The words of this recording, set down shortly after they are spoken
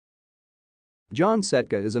John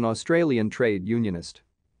Setka is an Australian trade unionist.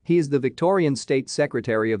 He is the Victorian State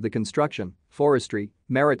Secretary of the Construction, Forestry,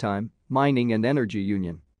 Maritime, Mining and Energy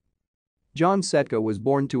Union. John Setka was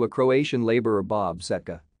born to a Croatian labourer Bob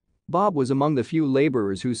Setka. Bob was among the few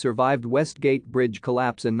labourers who survived Westgate Bridge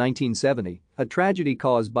collapse in 1970, a tragedy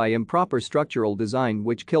caused by improper structural design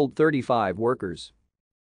which killed 35 workers.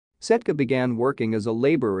 Setka began working as a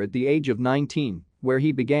labourer at the age of 19, where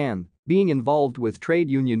he began being involved with trade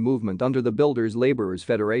union movement under the Builders Labourers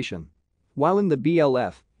Federation. While in the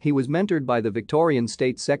BLF, he was mentored by the Victorian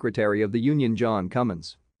State Secretary of the Union John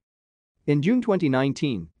Cummins. In June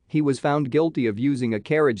 2019, he was found guilty of using a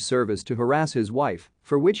carriage service to harass his wife,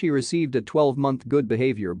 for which he received a 12-month good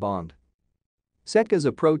behaviour bond. Setka's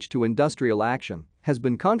approach to industrial action has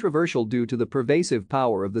been controversial due to the pervasive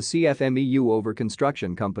power of the CFMEU over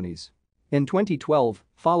construction companies. In 2012,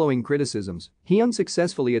 following criticisms, he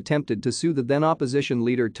unsuccessfully attempted to sue the then-opposition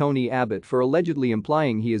leader Tony Abbott for allegedly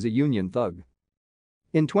implying he is a union thug.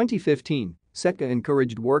 In 2015, Setka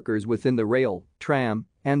encouraged workers within the rail, tram,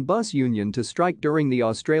 and bus union to strike during the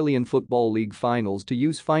Australian Football League finals to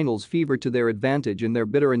use finals fever to their advantage in their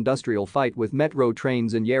bitter industrial fight with Metro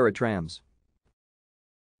trains and Yarra trams.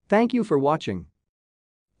 Thank you for watching.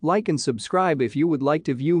 Like and subscribe if you would like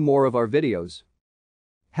to view more of our videos.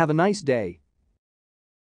 Have a nice day.